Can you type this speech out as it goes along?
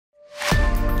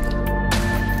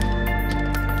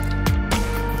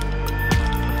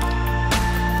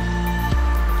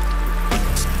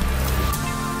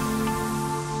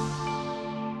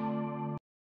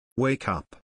wake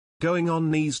up. Going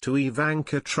on knees to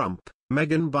Ivanka Trump,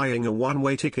 Meghan buying a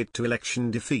one-way ticket to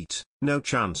election defeat, no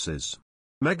chances.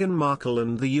 Meghan Markle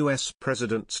and the US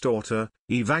President's daughter,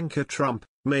 Ivanka Trump,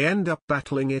 may end up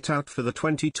battling it out for the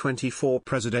 2024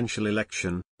 presidential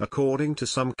election, according to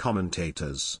some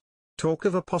commentators. Talk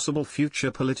of a possible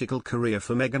future political career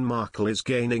for Meghan Markle is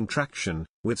gaining traction,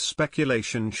 with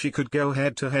speculation she could go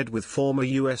head-to-head with former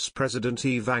US President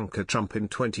Ivanka Trump in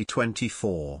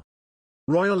 2024.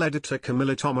 Royal editor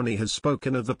Camilla Tominey has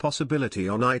spoken of the possibility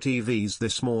on ITV's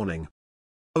This Morning.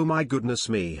 "Oh my goodness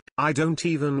me, I don't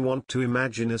even want to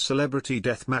imagine a celebrity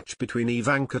death match between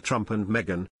Ivanka Trump and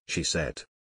Meghan," she said.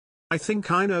 "I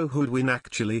think I know who'd win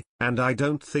actually, and I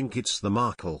don't think it's the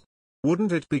Markle.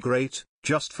 Wouldn't it be great,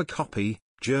 just for copy,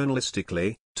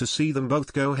 journalistically, to see them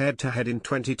both go head-to-head in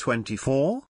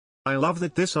 2024? I love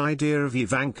this idea of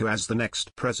Ivanka as the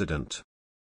next president."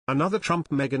 Another Trump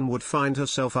Meghan would find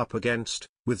herself up against,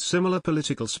 with similar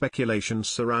political speculations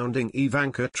surrounding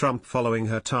Ivanka Trump following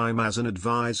her time as an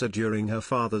advisor during her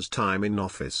father's time in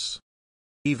office.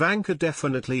 "Ivanka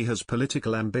definitely has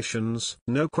political ambitions,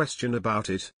 no question about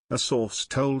it," a source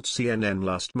told CNN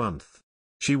last month.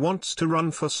 "She wants to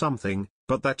run for something,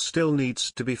 but that still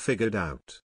needs to be figured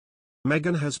out."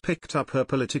 Meghan has picked up her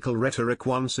political rhetoric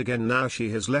once again now she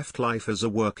has left life as a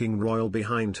working royal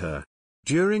behind her.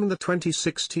 During the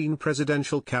 2016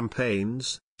 presidential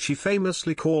campaigns, she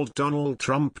famously called Donald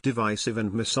Trump divisive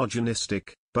and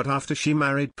misogynistic, but after she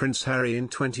married Prince Harry in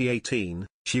 2018,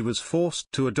 she was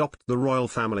forced to adopt the royal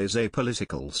family's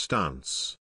apolitical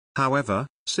stance. However,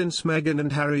 since Meghan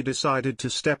and Harry decided to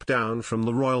step down from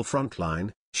the royal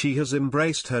frontline, she has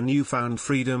embraced her newfound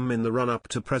freedom in the run-up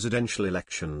to presidential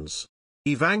elections.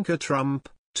 Ivanka Trump,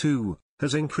 too,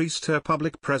 has increased her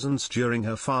public presence during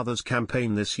her father's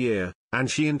campaign this year, and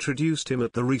she introduced him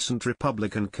at the recent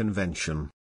Republican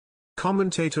convention.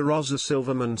 Commentator Rosa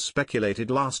Silverman speculated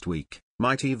last week,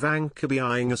 might Ivanka be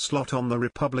eyeing a slot on the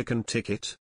Republican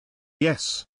ticket?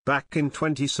 Yes, back in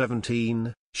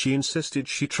 2017, she insisted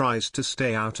she tries to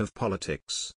stay out of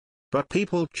politics. But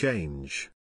people change.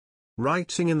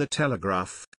 Writing in The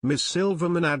Telegraph, Ms.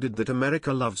 Silverman added that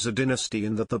America loves a dynasty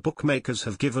and that the bookmakers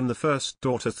have given the first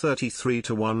daughter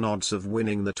 33-1 odds of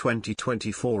winning the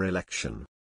 2024 election.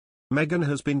 Meghan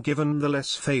has been given the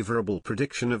less favorable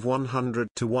prediction of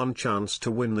 100-1 chance to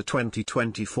win the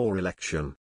 2024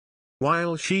 election.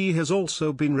 While she has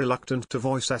also been reluctant to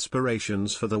voice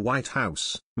aspirations for the White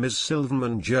House, Ms.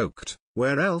 Silverman joked,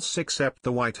 "Where else except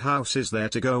the White House is there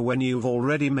to go when you've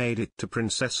already made it to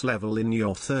princess level in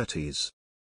your 30s?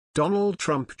 Donald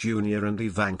Trump Jr. and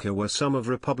Ivanka were some of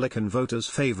Republican voters'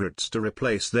 favorites to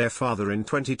replace their father in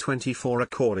 2024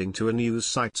 according to a news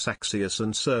site's Axios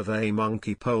and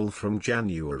SurveyMonkey poll from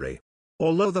January.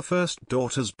 Although the first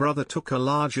daughter's brother took a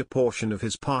larger portion of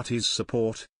his party's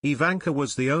support, Ivanka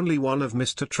was the only one of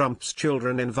Mr. Trump's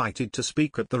children invited to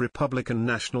speak at the Republican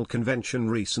National Convention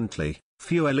recently,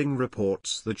 fueling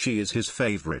reports that she is his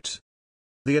favorite.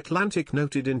 The Atlantic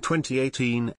noted in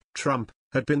 2018, Trump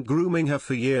had been grooming her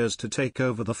for years to take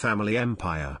over the family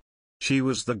empire. She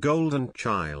was the golden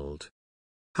child.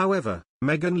 However,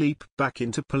 Meghan leap back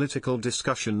into political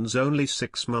discussions only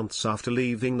 6 months after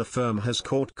leaving the firm has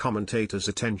caught commentators'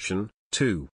 attention,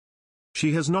 too.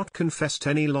 She has not confessed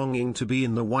any longing to be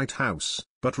in the White House,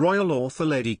 but royal author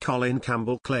Lady Colin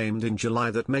Campbell claimed in July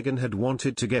that Meghan had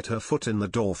wanted to get her foot in the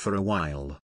door for a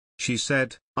while. She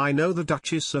said, "I know the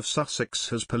Duchess of Sussex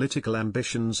has political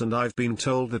ambitions and I've been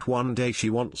told that one day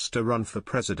she wants to run for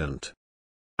president.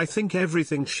 I think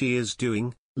everything she is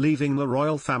doing, leaving the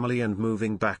royal family and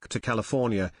moving back to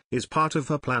California, is part of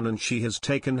her plan and she has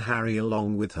taken Harry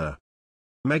along with her."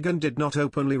 Meghan did not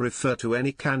openly refer to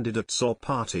any candidates or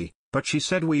party, but she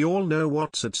said we all know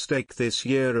what's at stake this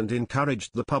year and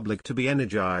encouraged the public to be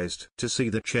energized to see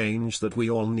the change that we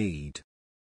all need.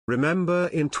 Remember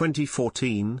in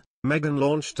 2014, Meghan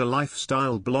launched a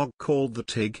lifestyle blog called The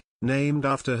Tig, named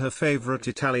after her favorite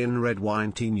Italian red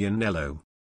wine Tignanello.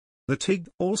 The Tig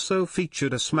also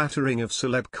featured a smattering of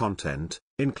celeb content,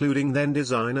 including then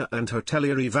designer and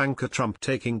hotelier Ivanka Trump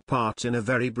taking part in a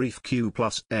very brief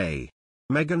Q+A.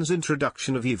 Meghan's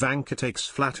introduction of Ivanka takes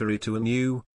flattery to a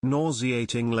new,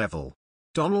 nauseating level.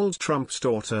 Donald Trump's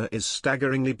daughter is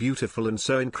staggeringly beautiful and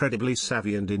so incredibly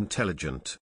savvy and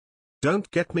intelligent.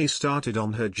 Don't get me started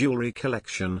on her jewelry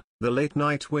collection, the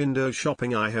late-night window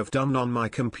shopping I have done on my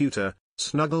computer,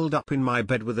 snuggled up in my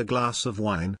bed with a glass of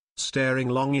wine, staring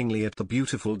longingly at the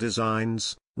beautiful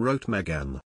designs, wrote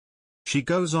Meghan. She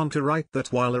goes on to write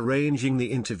that while arranging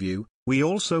the interview, we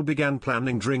also began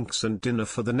planning drinks and dinner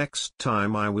for the next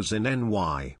time I was in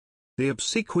NY. The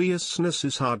obsequiousness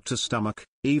is hard to stomach,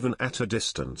 even at a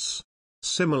distance.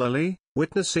 Similarly,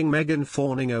 witnessing Meghan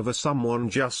fawning over someone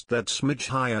just that smidge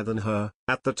higher than her,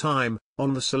 at the time,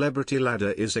 on the celebrity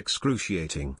ladder is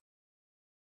excruciating.